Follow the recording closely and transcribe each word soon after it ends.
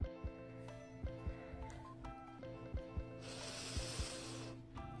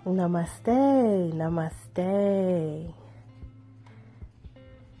Namaste, namaste.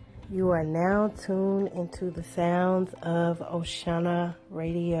 You are now tuned into the sounds of Oshana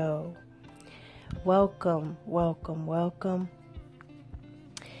Radio. Welcome, welcome, welcome.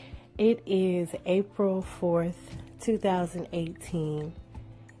 It is April 4th, 2018,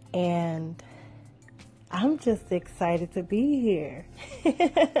 and I'm just excited to be here.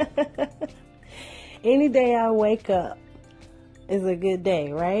 Any day I wake up is a good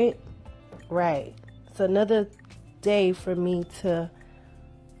day, right? Right. It's another day for me to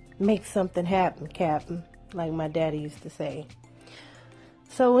make something happen, Captain, like my daddy used to say.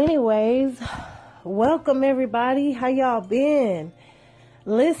 So anyways, welcome everybody. How y'all been?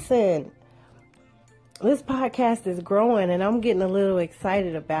 Listen, this podcast is growing and I'm getting a little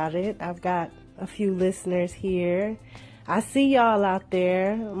excited about it. I've got a few listeners here. I see y'all out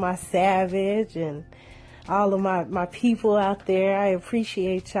there, my savage and all of my people out there. I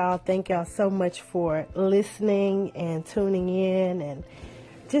appreciate y'all. Thank y'all so much for listening and tuning in and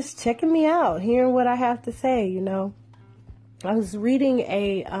just checking me out, hearing what I have to say, you know. I was reading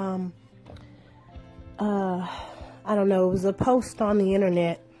it was a post on the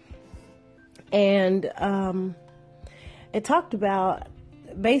internet, and it talked about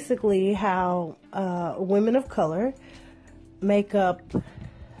basically how women of color make up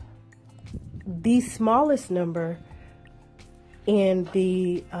the smallest number in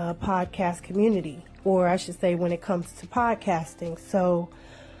the podcast community, or I should say when it comes to podcasting. So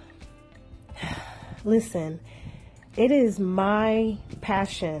listen, it is my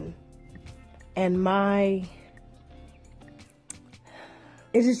passion and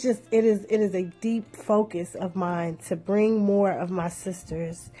it is a deep focus of mine to bring more of my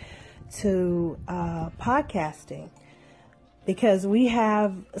sisters to podcasting, because we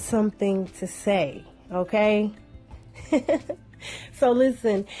have something to say, okay? So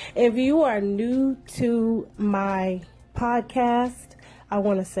listen, if you are new to my podcast, I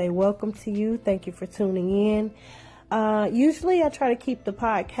want to say welcome to you. Thank you for tuning in. Usually I try to keep the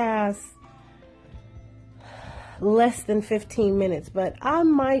podcast less than 15 minutes, but I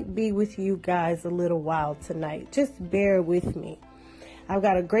might be with you guys a little while tonight. Just bear with me. I've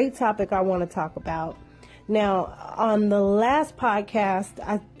got a great topic I want to talk about. Now, on the last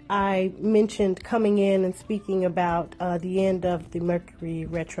podcast, I mentioned coming in and speaking about the end of the Mercury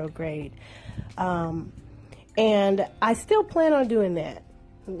retrograde. And I still plan on doing that.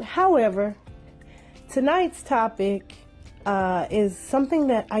 However, tonight's topic is something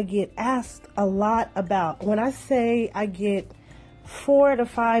that I get asked a lot about. When I say I get 4 to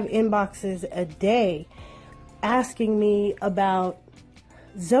 5 inboxes a day asking me about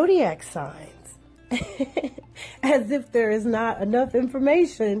zodiac signs, as if there is not enough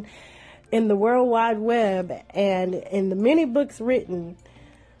information in the World Wide Web and in the many books written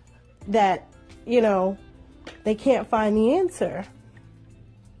that, you know, they can't find the answer.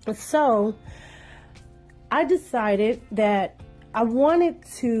 So I decided that I wanted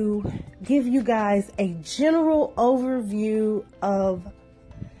to give you guys a general overview of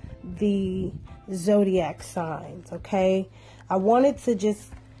the zodiac signs, okay? I wanted to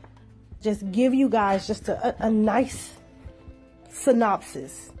just give you guys just a nice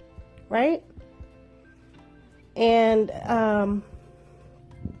synopsis, right? And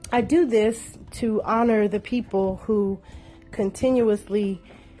I do this to honor the people who continuously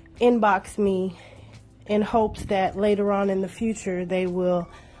inbox me in hopes that later on in the future they will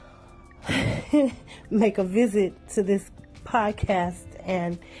make a visit to this podcast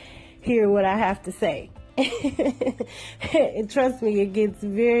and hear what I have to say. And trust me, it gets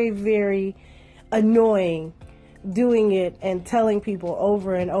very, very annoying doing it and telling people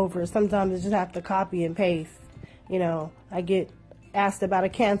over and over. Sometimes I just have to copy and paste. You know, I get asked about a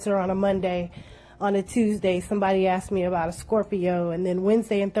Cancer on a Monday. On a Tuesday, somebody asked me about a Scorpio. And then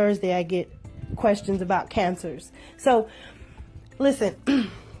Wednesday and Thursday, I get questions about Cancers. So, listen,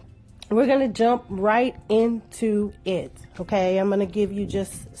 we're going to jump right into it, okay? I'm going to give you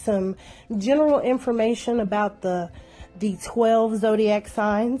just some general information about the 12 zodiac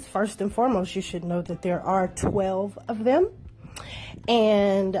signs. First and foremost, you should know that there are 12 of them.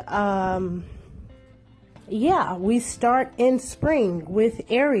 And, we start in spring with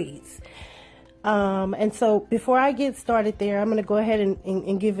Aries. And so before I get started there, I'm going to go ahead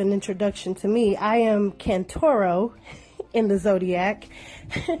and give an introduction to me. I am Cantoro in the zodiac.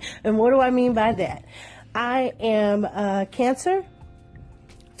 And what do I mean by that? I am Cancer,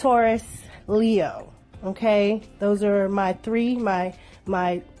 Taurus, Leo. Okay, those are my three, my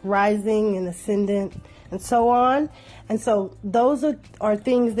rising and ascendant and so on. And so those are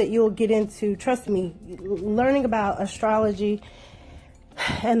things that you'll get into. Trust me, learning about astrology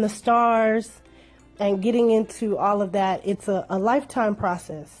and the stars and getting into all of that, it's a lifetime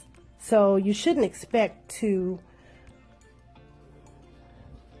process. So you shouldn't expect to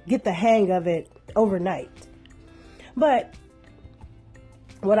get the hang of it overnight. But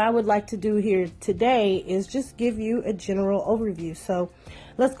what I would like to do here today is just give you a general overview. So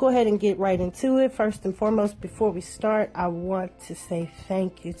let's go ahead and get right into it. First and foremost, before we start, I want to say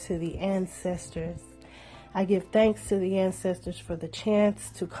thank you to the ancestors. I give thanks to the ancestors for the chance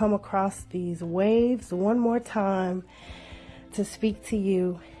to come across these waves one more time to speak to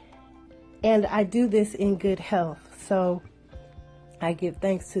you. And I do this in good health. So I give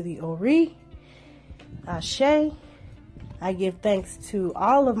thanks to the Ori, Ashe. I give thanks to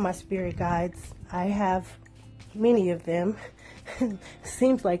all of my spirit guides. I have many of them.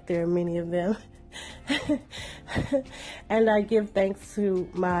 Seems like there are many of them. And I give thanks to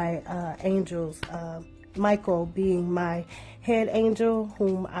my angels, Michael being my head angel,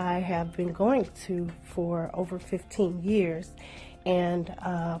 whom I have been going to for over 15 years. And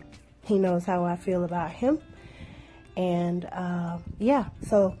he knows how I feel about him. And yeah,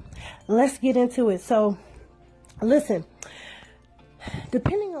 so let's get into it. So listen,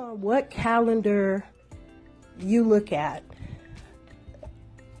 depending on what calendar you look at,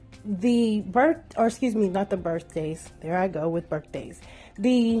 the not the birthdays. There I go with birthdays.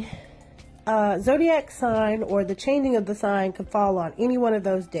 The zodiac sign or the changing of the sign could fall on any one of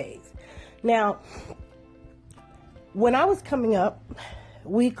those days. Now, when I was coming up,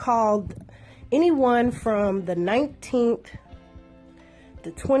 we called anyone from the 19th,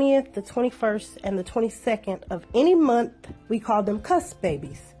 the 20th, the 21st, and the 22nd of any month, we call them cusp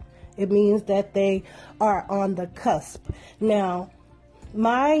babies. It means that they are on the cusp. Now,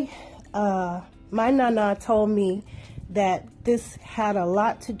 my nana told me that this had a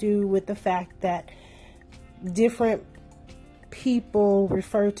lot to do with the fact that different people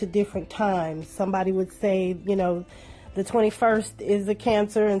refer to different times. Somebody would say, the 21st is the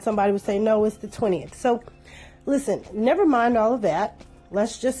Cancer, and somebody would say, no, it's the 20th. So, listen, never mind all of that.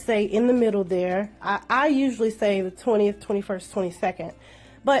 Let's just say in the middle there. I usually say the 20th, 21st, 22nd.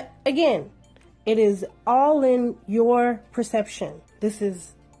 But again, it is all in your perception. This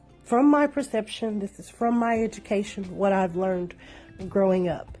is from my perception. This is from my education, what I've learned growing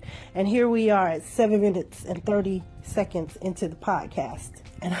up. And here we are at 7 minutes and 30 seconds into the podcast,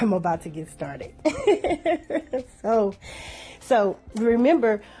 and I'm about to get started. So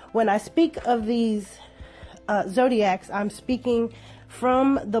remember, when I speak of these zodiacs, I'm speaking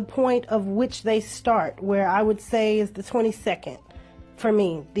from the point of which they start, where I would say is the 22nd for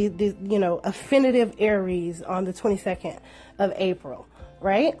me, the affinitive Aries on the 22nd of April,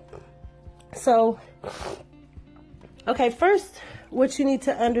 right? So, okay, first, what you need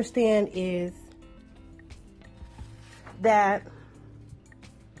to understand is that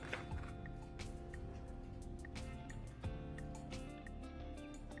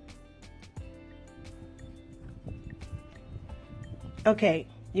okay,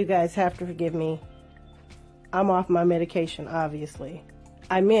 you guys have to forgive me. I'm off my medication, obviously.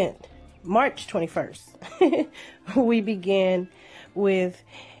 I meant March 21st. We begin with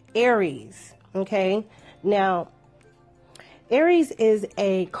Aries, okay? Now, Aries is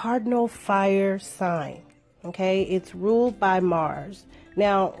a cardinal fire sign, okay? It's ruled by Mars.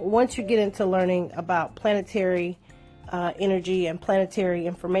 Now, once you get into learning about planetary energy and planetary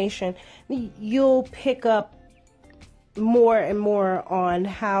information, you'll pick up more and more on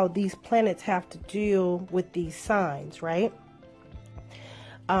how these planets have to deal with these signs, right?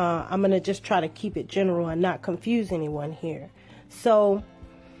 I'm going to just try to keep it general and not confuse anyone here. So,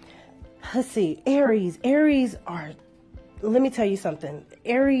 let's see. Aries are, let me tell you something.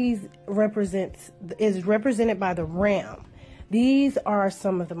 Aries is represented by the ram. These are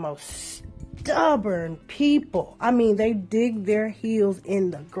some of the most stubborn people. I mean, they dig their heels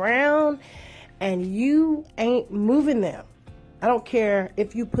in the ground and you ain't moving them. I don't care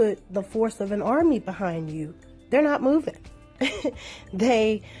if you put the force of an army behind you. They're not moving.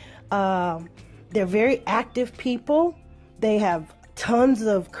 They're very active people. They have tons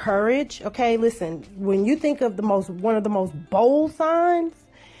of courage. Okay, listen, when you think of one of the most bold signs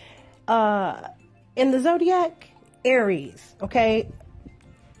in the zodiac, Aries, okay?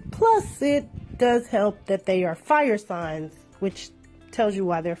 Plus, it does help that they are fire signs, which tells you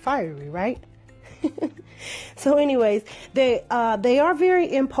why they're fiery, right? So anyways, they are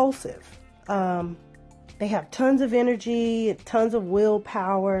very impulsive. They have tons of energy, tons of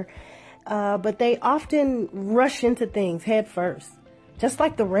willpower, but they often rush into things head first. Just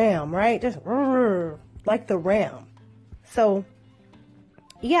like the ram, right? Just like the ram. So,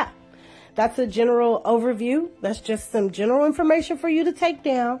 yeah. that's a general overview. That's just some general information for you to take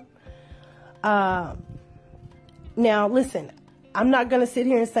down. Now, listen, I'm not going to sit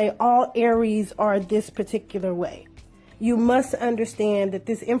here and say all Aries are this particular way. You must understand that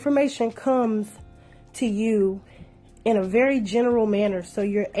this information comes to you in a very general manner, so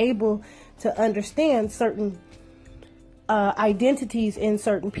you're able to understand certain identities in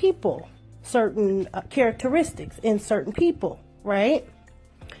certain people, certain characteristics in certain people, right?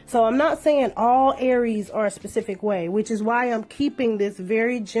 So I'm not saying all Aries are a specific way, which is why I'm keeping this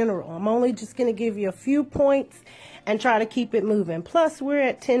very general. I'm only just going to give you a few points and try to keep it moving. Plus, we're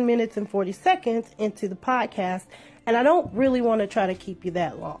at 10 minutes and 40 seconds into the podcast, and I don't really want to try to keep you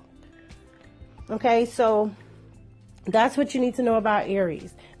that long. Okay, so that's what you need to know about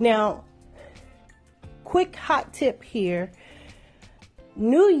Aries. Now, quick hot tip here.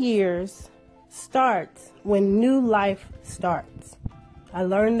 New Year's starts when new life starts. I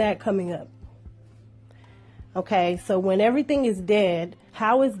learned that coming up. Okay, so when everything is dead,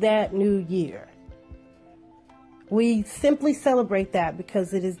 how is that new year? We simply celebrate that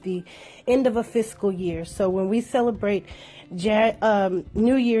because it is the end of a fiscal year. So when we celebrate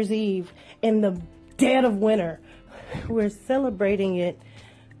New Year's Eve in the dead of winter, we're celebrating it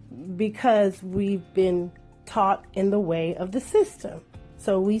because we've been taught in the way of the system.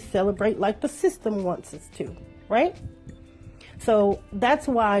 So we celebrate like the system wants us to, right? So that's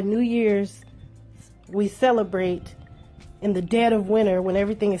why New Year's we celebrate in the dead of winter when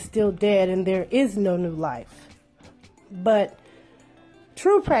everything is still dead and there is no new life. But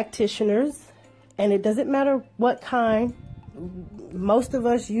true practitioners, and it doesn't matter what kind, most of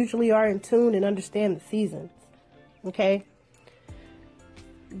us usually are in tune and understand the seasons, okay?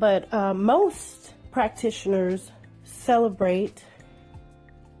 But most practitioners celebrate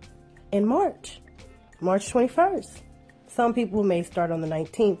in March 21st. Some people may start on the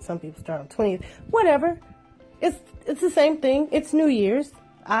 19th. Some people start on 20th. Whatever. It's the same thing. It's New Year's.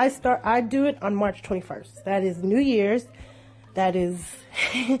 I do it on March 21st. That is New Year's. That is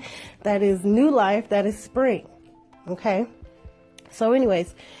that is new life. That is spring. Okay. So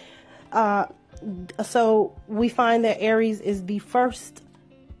anyways, so we find that Aries is the first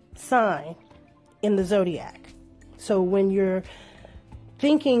sign in the zodiac. So when you're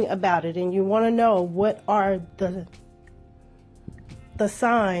thinking about it and you want to know what are the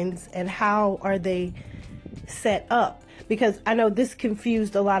signs and how are they set up, because I know this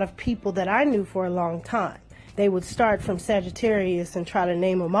confused a lot of people that I knew for a long time. They would start from Sagittarius and try to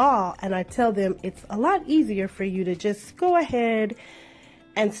name them all, and I tell them it's a lot easier for you to just go ahead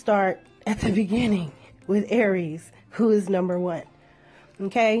and start at the beginning with Aries, who is number 1.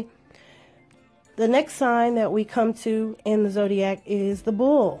 Okay? The next sign that we come to in the zodiac is the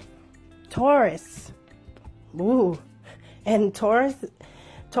bull, Taurus. Ooh. And Taurus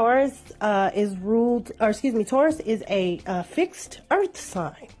is ruled, or excuse me, Taurus is a fixed earth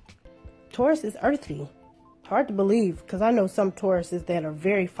sign. Taurus is earthy. Hard to believe because I know some Tauruses that are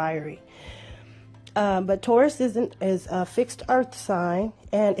very fiery. But Taurus is a fixed earth sign,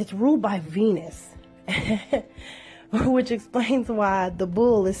 and it's ruled by Venus, which explains why the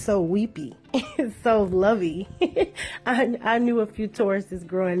bull is so weepy. It's so lovey. I knew a few Tauruses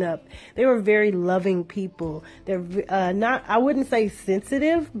growing up. They were very loving people. They're not, I wouldn't say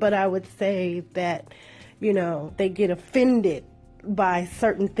sensitive, but I would say that, they get offended by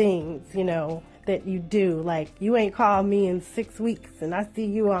certain things, that you do. Like, you ain't called me in 6 weeks and I see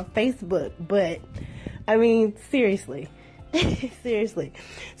you on Facebook. But, I mean, seriously. Seriously.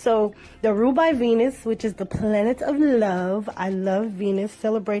 So they're ruled by Venus, which is the planet of love. I love Venus.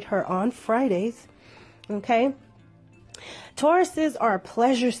 Celebrate her on Fridays. Okay. Tauruses are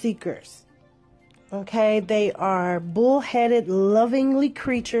pleasure seekers. Okay. They are bullheaded, lovingly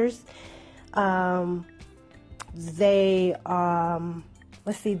creatures. They're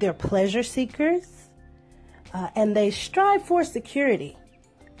pleasure seekers. And they strive for security.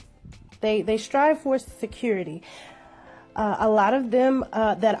 They strive for security. A lot of them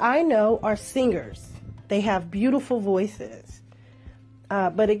that I know are singers. They have beautiful voices.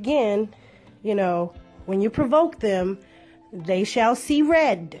 But again, when you provoke them, they shall see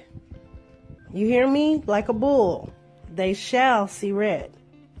red. You hear me? Like a bull. They shall see red.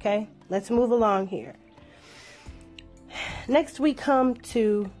 Okay? Let's move along here. Next we come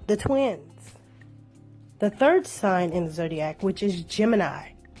to the twins. The third sign in the zodiac, which is Gemini.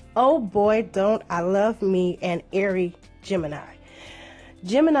 Oh boy, don't I love me an airy Gemini.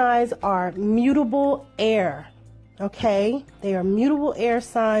 Geminis are mutable air. They are mutable air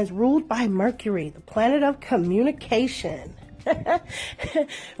signs ruled by Mercury, the planet of communication.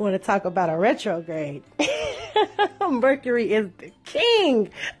 Want to talk about a retrograde? Mercury is the king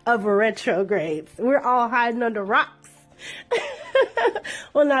of retrogrades. We're all hiding under rocks.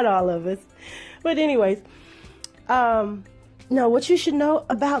 Well, not all of us. But anyways, no, what you should know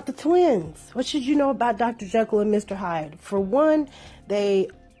about the twins. What should you know about Dr. Jekyll and Mr. Hyde? For one, they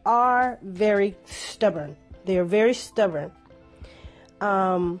are very stubborn. They are very stubborn.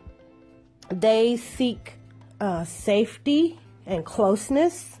 They seek safety and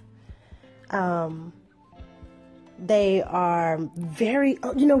closeness. They are very,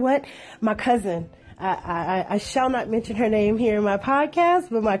 oh, you know what? My cousin, I shall not mention her name here in my podcast,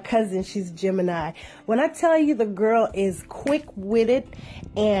 but my cousin, she's Gemini. When I tell you the girl is quick-witted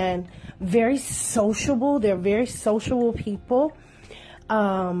and very sociable, they're very sociable people.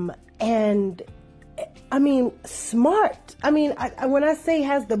 And I mean, smart. I mean, when I say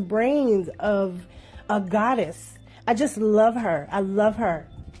has the brains of a goddess, I just love her. I love her.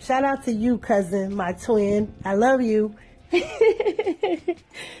 Shout out to you, cousin, my twin. I love you.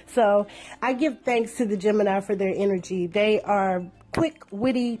 So I give thanks to the Gemini for their energy. They are quick,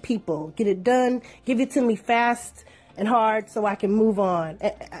 witty people. Get it done. Give it to me fast and hard so I can move on.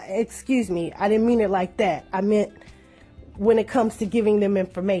 Excuse me. I didn't mean it like that. I meant when it comes to giving them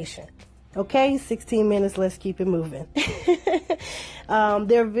information. Okay, 16 minutes. Let's keep it moving.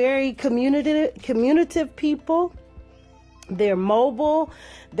 They're very communicative people. They're mobile.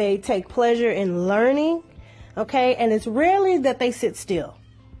 They take pleasure in learning. Okay, and it's rarely that they sit still.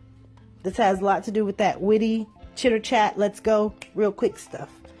 This has a lot to do with that witty chitter chat. Let's go, real quick stuff.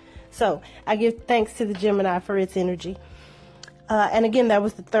 So I give thanks to the Gemini for its energy. And again, that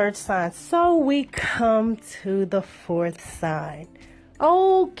was the third sign. So we come to the fourth sign.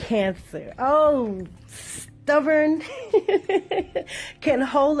 Oh, Cancer. Oh, stubborn. Can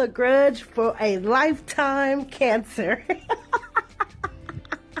hold a grudge for a lifetime, Cancer.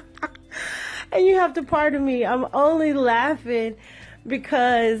 And you have to pardon me. I'm only laughing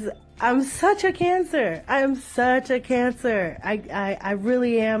because I'm such a Cancer. I am such a Cancer. I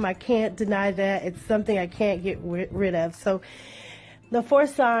really am. I can't deny that. It's something I can't get rid of. So the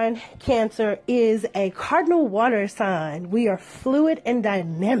fourth sign, Cancer, is a cardinal water sign. We are fluid and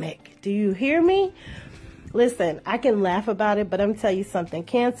dynamic. Do you hear me? Listen, I can laugh about it, but I'm going to tell you something.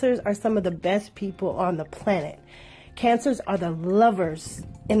 Cancers are some of the best people on the planet. Cancers are the lovers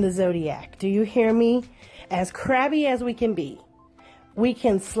in the zodiac. Do you hear me? As crabby as we can be, we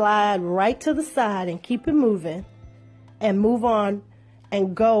can slide right to the side and keep it moving and move on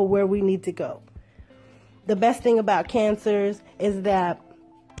and go where we need to go. The best thing about Cancers is that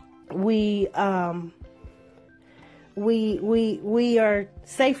we are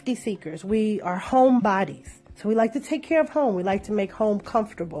safety seekers. We are home bodies. So we like to take care of home. We like to make home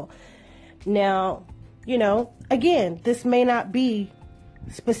comfortable. Now, you know, again, this may not be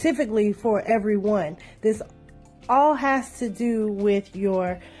specifically for everyone. This all has to do with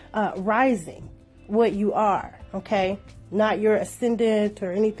your rising, what you are, okay? Not your ascendant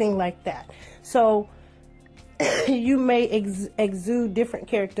or anything like that. So you may exude different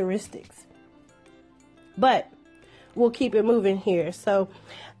characteristics, but we'll keep it moving here. So,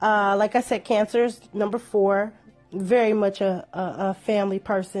 like I said, Cancer's number 4, very much a family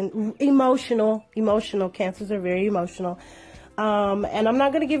person, emotional. Cancers are very emotional. And I'm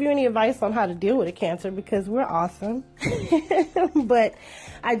not going to give you any advice on how to deal with a Cancer because we're awesome. But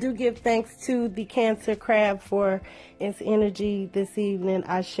I do give thanks to the Cancer crab for its energy this evening.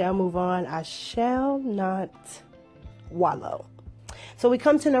 I shall move on. I shall not wallow. So we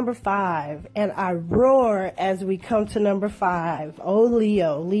come to number 5, and I roar as we come to number 5. Oh,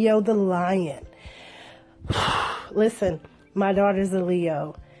 Leo the lion. Listen, my daughter's a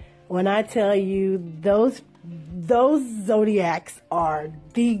Leo. When I tell you those zodiacs are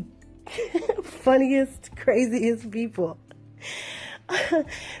the funniest, craziest people.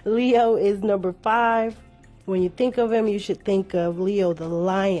 Leo is number 5. When you think of him, you should think of Leo the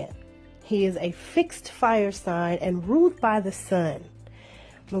lion. He is a fixed fire sign and ruled by the sun.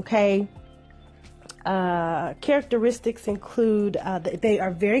 Okay. Characteristics include they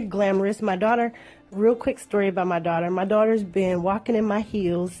are very glamorous. My daughter, real quick story about my daughter. My daughter's been walking in my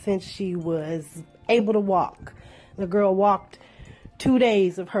heels since she was able to walk. The girl walked 2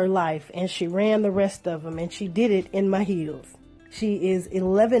 days of her life and she ran the rest of them, and she did it in my heels. She is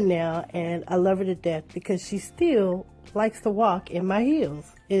 11 now, and I love her to death because she still likes to walk in my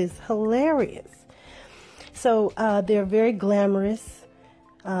heels. It is hilarious. So they're very glamorous.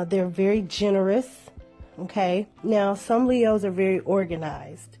 They're very generous. Okay. Now, some Leos are very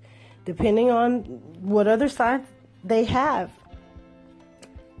organized, depending on what other side they have.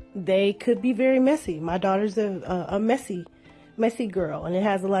 They could be very messy. My daughter's a messy messy girl, and it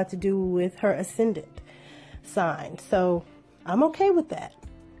has a lot to do with her ascendant sign. So I'm okay with that.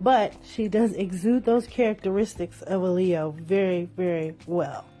 But she does exude those characteristics of a Leo very, very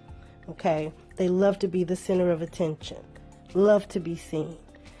well. Okay? They love to be the center of attention, love to be seen.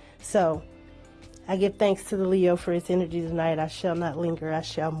 So I give thanks to the Leo for its energy tonight. I shall not linger. I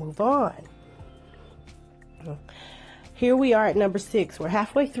shall move on. Here we are at number 6. We're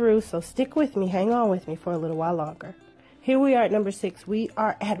halfway through, so stick with me. Hang on with me for a little while longer. Here we are at number 6. We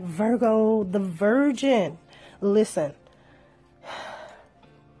are at Virgo, the Virgin. Listen,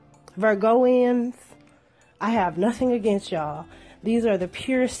 Virgoians, I have nothing against y'all. These are the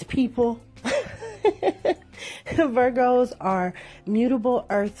purest people. Virgos are mutable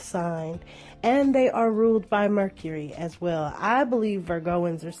earth sign, and they are ruled by Mercury as well. I believe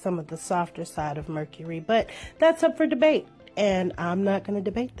Virgoans are some of the softer side of Mercury, but that's up for debate, and I'm not going to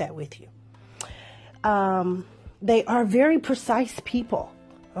debate that with you. They are very precise people,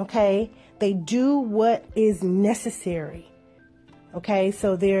 okay? They do what is necessary, okay?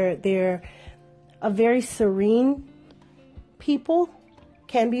 So they're a very serene people,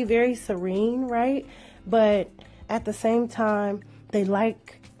 can be very serene, right? But at the same time, they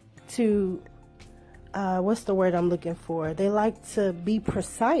like to, what's the word I'm looking for? They like to be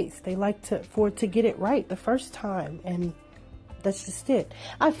precise. They like to get it right the first time. And that's just it.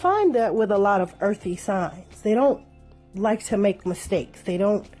 I find that with a lot of earthy signs, they don't like to make mistakes. They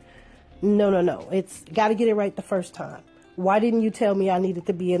don't, no. It's got to get it right the first time. Why didn't you tell me I needed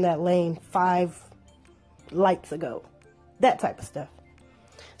to be in that lane 5 lights ago? That type of stuff.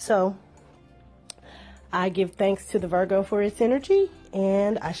 So I give thanks to the Virgo for its energy,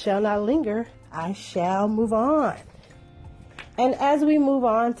 and I shall not linger. I shall move on. And as we move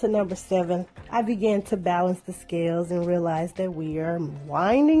on to number 7, I began to balance the scales and realize that we are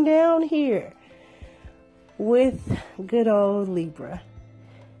winding down here with good old Libra.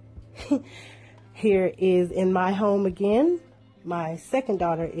 Here is in my home again. My second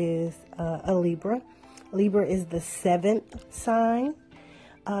daughter is a Libra. Libra is the 7th sign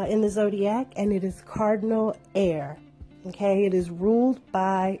in the zodiac, and it is cardinal air. Okay, it is ruled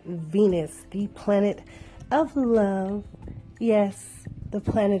by Venus, the planet of love. Yes, the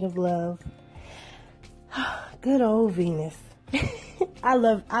planet of love. Good old Venus. I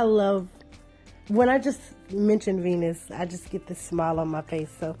love when I just mention Venus, I just get this smile on my face.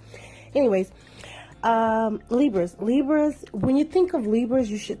 So anyways, Libras, when you think of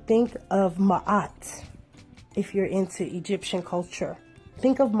Libras, you should think of Ma'at. If you're into Egyptian culture,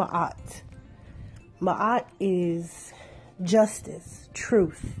 think of Ma'at. Ma'at is justice,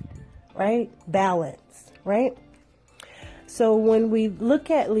 truth, right? Balance, right? So when we look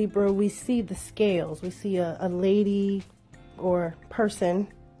at Libra, we see the scales. We see a lady or person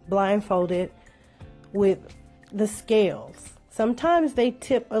blindfolded with the scales. Sometimes they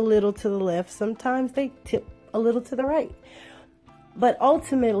tip a little to the left. Sometimes they tip a little to the right. But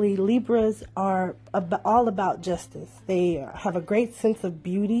ultimately, Libras are all about justice. They have a great sense of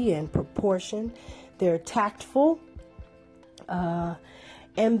beauty and proportion. They're tactful.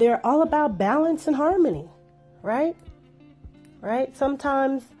 And they're all about balance and harmony, right? Right?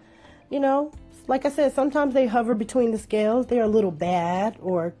 Sometimes, like I said, sometimes they hover between the scales. They're a little bad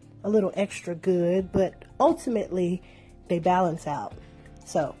or a little extra good, but ultimately they balance out.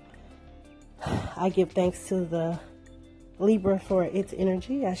 So I give thanks to the Libra for its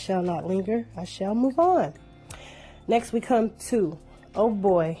energy. I shall not linger. I shall move on. Next we come to, oh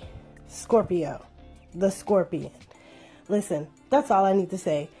boy, Scorpio, the Scorpion. Listen, that's all I need to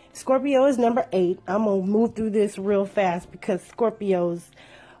say. Scorpio is number 8. I'm going to move through this real fast because Scorpios,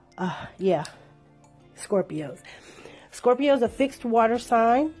 Scorpios. Scorpio is a fixed water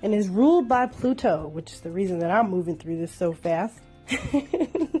sign and is ruled by Pluto, which is the reason that I'm moving through this so fast.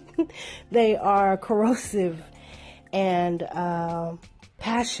 They are corrosive and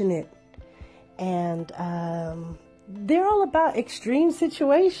passionate, and they're all about extreme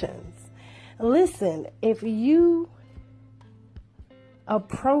situations. Listen, if you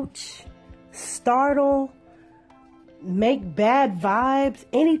approach, startle, make bad vibes,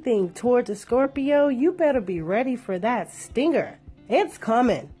 anything towards a Scorpio, you better be ready for that stinger. It's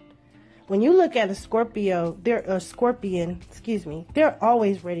coming. When you look at a Scorpio, they're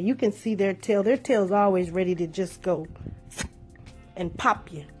always ready. You can see their tail. Their tail's always ready to just go and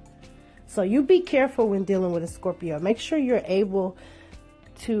pop you. So you be careful when dealing with a Scorpio. Make sure you're able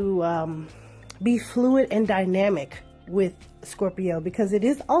to be fluid and dynamic with Scorpio, because it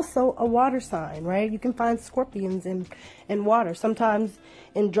is also a water sign, right? You can find scorpions in water, sometimes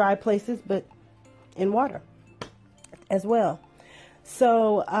in dry places, but in water as well.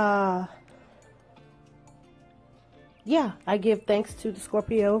 So yeah, I give thanks to the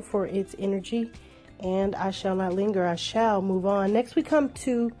Scorpio for its energy, and I shall not linger. I shall move on. Next, we come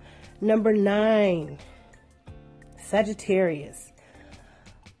to number 9, Sagittarius.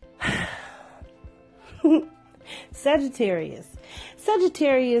 Sagittarius.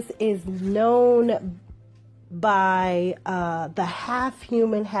 Sagittarius is known by the half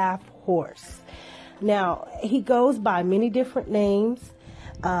human, half horse. Now, he goes by many different names.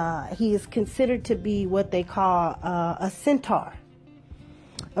 He is considered to be what they call a centaur.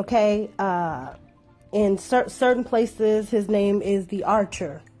 Okay? In certain places, his name is the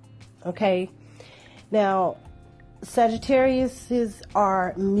archer. Okay? Now, Sagittariuses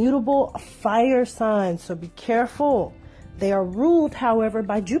are mutable fire signs, so be careful. They are ruled, however,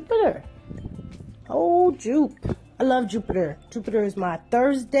 by Jupiter. Oh, Jupe. I love Jupiter. Jupiter is my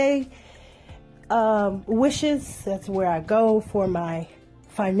Thursday wishes. That's where I go for my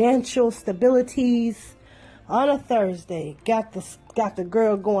financial stabilities on a Thursday. Got the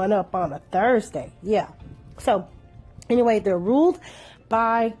girl going up on a Thursday. Yeah. So, anyway, they're ruled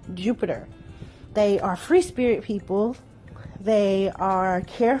by Jupiter. They are free spirit people. They are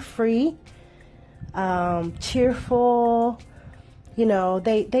carefree, cheerful. You know,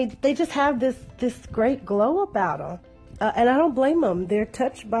 they just have this great glow about them. And I don't blame them. They're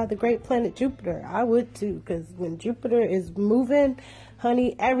touched by the great planet Jupiter. I would too, because when Jupiter is moving,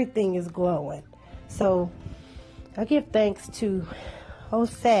 honey, everything is glowing. So I give thanks to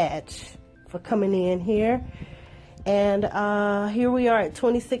Sag for coming in here. And here we are at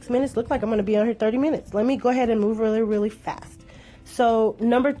 26 minutes. Looks like I'm going to be on here 30 minutes. Let me go ahead and move really, really fast. So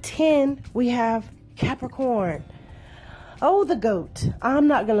number 10, we have Capricorn. Oh, the goat. I'm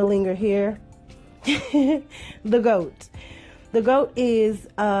not going to linger here. The goat. The goat is,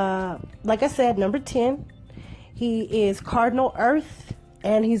 like I said, number 10. He is cardinal Earth,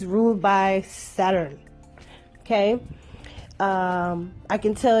 and he's ruled by Saturn. Okay? I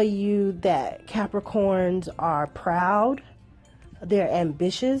can tell you that Capricorns are proud. They're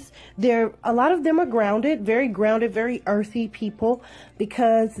ambitious. A lot of them are grounded, very earthy people,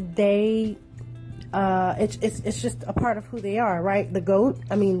 because they, it's just a part of who they are, right? The goat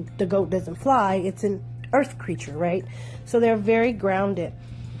doesn't fly. It's an earth creature, right? So they're very grounded.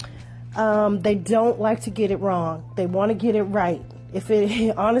 They don't like to get it wrong. They want to get it right. If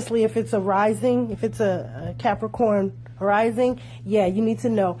it's a rising, if it's a Capricorn rising, yeah, you need to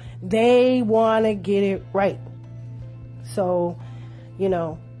know they want to get it right. So,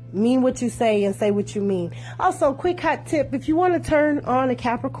 mean what you say and say what you mean. Also, quick hot tip, if you want to turn on a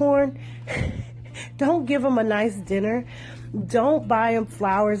Capricorn, don't give them a nice dinner. Don't buy them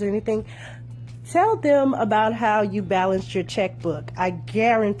flowers or anything. Tell them about how you balanced your checkbook. I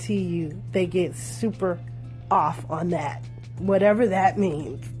guarantee you they get super off on that, whatever that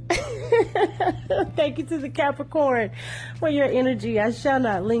means. Thank you to the Capricorn for your energy. I shall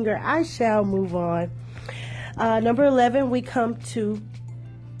not linger. I shall move on. Number 11, we come to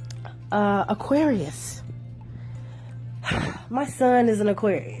Aquarius. My son is an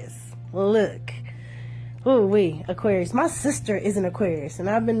Aquarius. Look. Ooh-wee, Aquarius. My sister is an Aquarius, and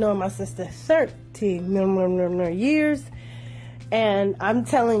I've been knowing my sister 30 years. And I'm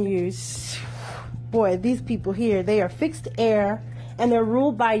telling you, boy, these people here, they are fixed air, and they're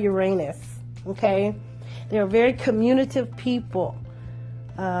ruled by Uranus, okay? They're very communicative people.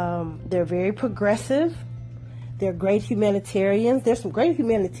 They're very progressive. They're great humanitarians. There's some great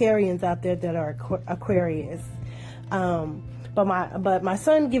humanitarians out there that are Aquarius. But my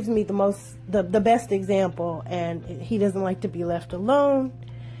son gives me the best example, and he doesn't like to be left alone.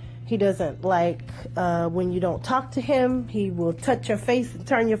 He doesn't like when you don't talk to him. He will touch your face and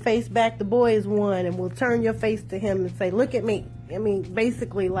turn your face back. The boy is one, and will turn your face to him and say, "Look at me." I mean,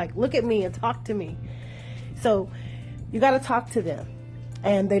 basically, like, look at me and talk to me. So you got to talk to them,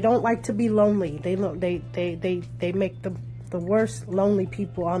 and they don't like to be lonely. They make the worst lonely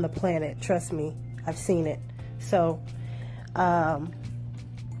people on the planet. Trust me, I've seen it. So.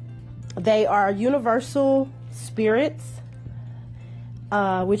 They are universal spirits,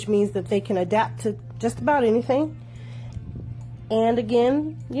 which means that they can adapt to just about anything. And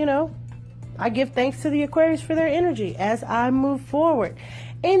again, I give thanks to the Aquarius for their energy as I move forward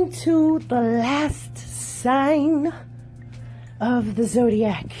into the last sign of the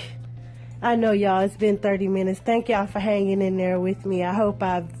zodiac. I know, y'all, it's been 30 minutes. Thank y'all for hanging in there with me. I hope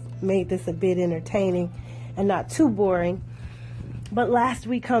I've made this a bit entertaining and not too boring. But last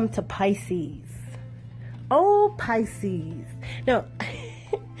we come to Pisces. Oh, Pisces. Now,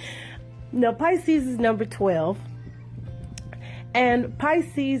 Pisces is number 12. And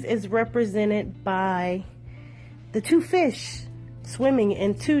Pisces is represented by the two fish swimming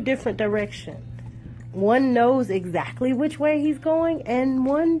in two different directions. One knows exactly which way he's going, and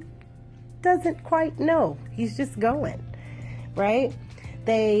one doesn't quite know. He's just going, right?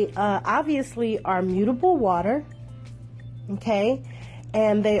 They obviously are mutable water, okay?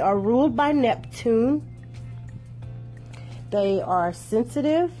 And they are ruled by Neptune. They are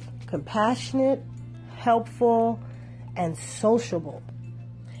sensitive, compassionate, helpful, and sociable.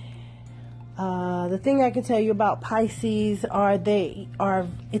 The thing I can tell you about Pisces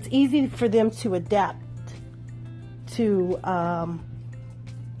it's easy for them to adapt to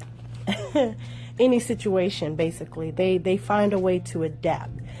any situation, basically. They find a way to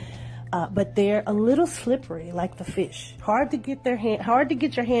adapt. But they're a little slippery, like the fish. Hard to get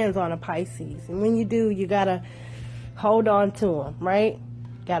your hands on a Pisces. And when you do, you gotta hold on to them, right?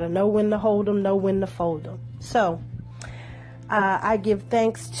 Gotta know when to hold them, know when to fold them. So, I give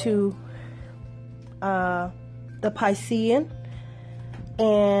thanks to the Piscean,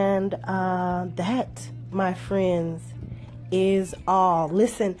 and that, my friends, is all.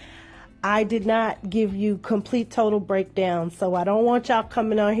 Listen, I did not give you complete total breakdown, so I don't want y'all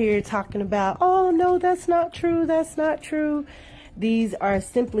coming on here talking about, oh no, that's not true, that's not true. These are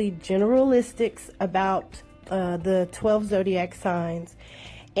simply generalistics about the 12 zodiac signs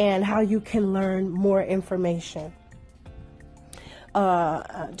and how you can learn more information.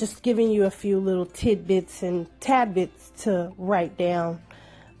 Just giving you a few little tidbits and tadbits to write down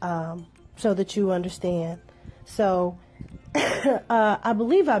so that you understand. So I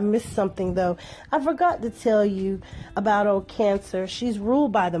believe I missed something, though. I forgot to tell you about old Cancer. She's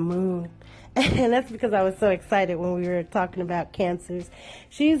ruled by the moon. And that's because I was so excited when we were talking about Cancers.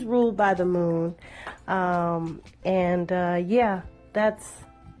 She's ruled by the moon. Yeah, that's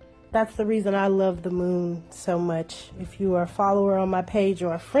the reason I love the moon so much. If you are a follower on my page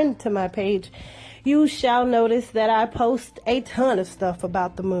or a friend to my page, you shall notice that I post a ton of stuff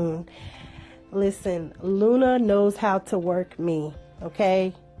about the moon. Listen, Luna knows how to work me,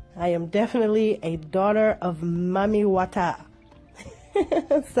 okay? I am definitely a daughter of Mami Wata.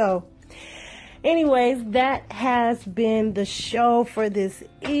 So, anyways, that has been the show for this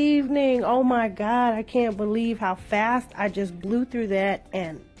evening. Oh my God, I can't believe how fast I just blew through that,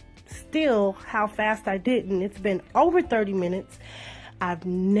 and still how fast I didn't. It's been over 30 minutes. I've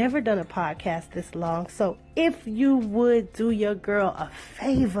never done a podcast this long. So if you would do your girl a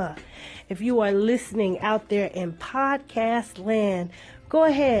favor, if you are listening out there in podcast land, go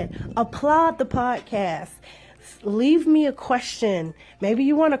ahead, applaud the podcast. Leave me a question. Maybe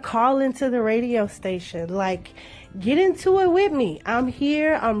you want to call into the radio station. Like, get into it with me. I'm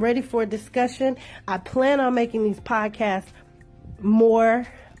here. I'm ready for a discussion. I plan on making these podcasts more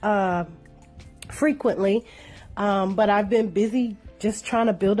frequently, but I've been busy just trying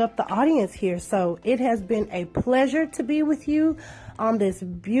to build up the audience here. So it has been a pleasure to be with you on this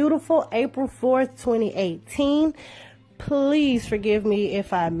beautiful April 4th, 2018. Please forgive me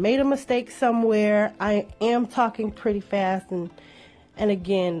if I made a mistake somewhere. I am talking pretty fast, and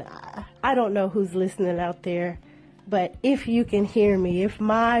again, I don't know who's listening out there, but if you can hear me, if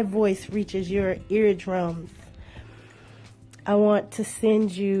my voice reaches your eardrums, I want to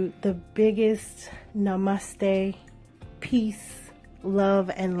send you the biggest namaste, peace, love,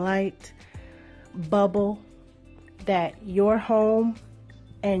 and light bubble that your home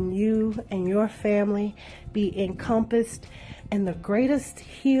and you and your family be encompassed in the greatest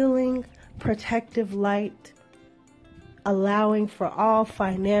healing, protective light, allowing for all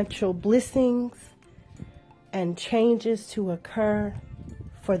financial blessings and changes to occur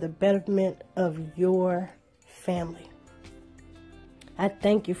for the betterment of your family. I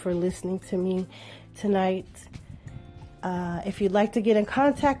thank you for listening to me tonight. If you'd like to get in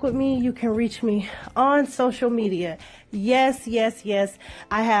contact with me, you can reach me on social media. Yes.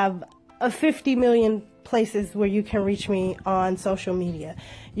 I have 50 million places where you can reach me on social media.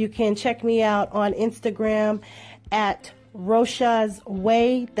 You can check me out on Instagram at Roshas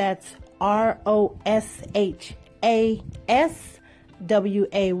Way. That's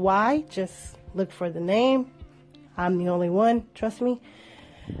ROSHASWAY. Just look for the name. I'm the only one, trust me.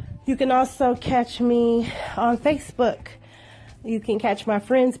 You can also catch me on Facebook. You can catch my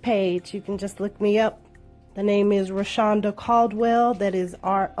friend's page. You can just look me up. The name is Roshonda Caldwell. That is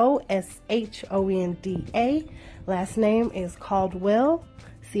ROSHONDA. Last name is Caldwell,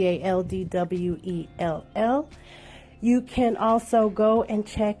 CALDWELL. You can also go and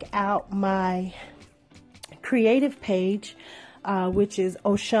check out my creative page, which is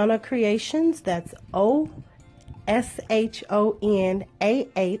Oshana Creations. That's OSHONAHS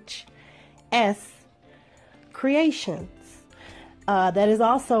Creations. That is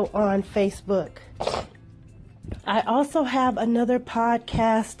also on Facebook. I also have another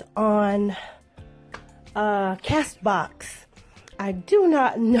podcast on Castbox. I do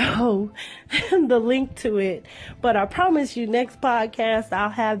not know the link to it, but I promise you next podcast I'll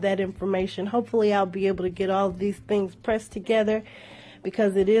have that information. Hopefully I'll be able to get all of these things pressed together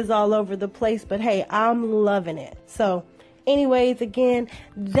because it is all over the place, but hey, I'm loving it. So anyways, again,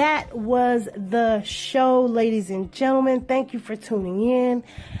 that was the show, ladies and gentlemen. Thank you for tuning in.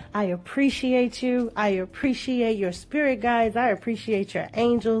 I appreciate you. I appreciate your spirit guides. I appreciate your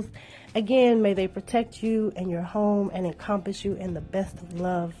angels. Again, may they protect you and your home and encompass you in the best of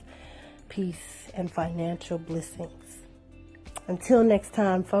love, peace, and financial blessings. Until next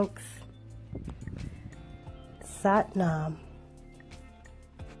time, folks. Sat Nam.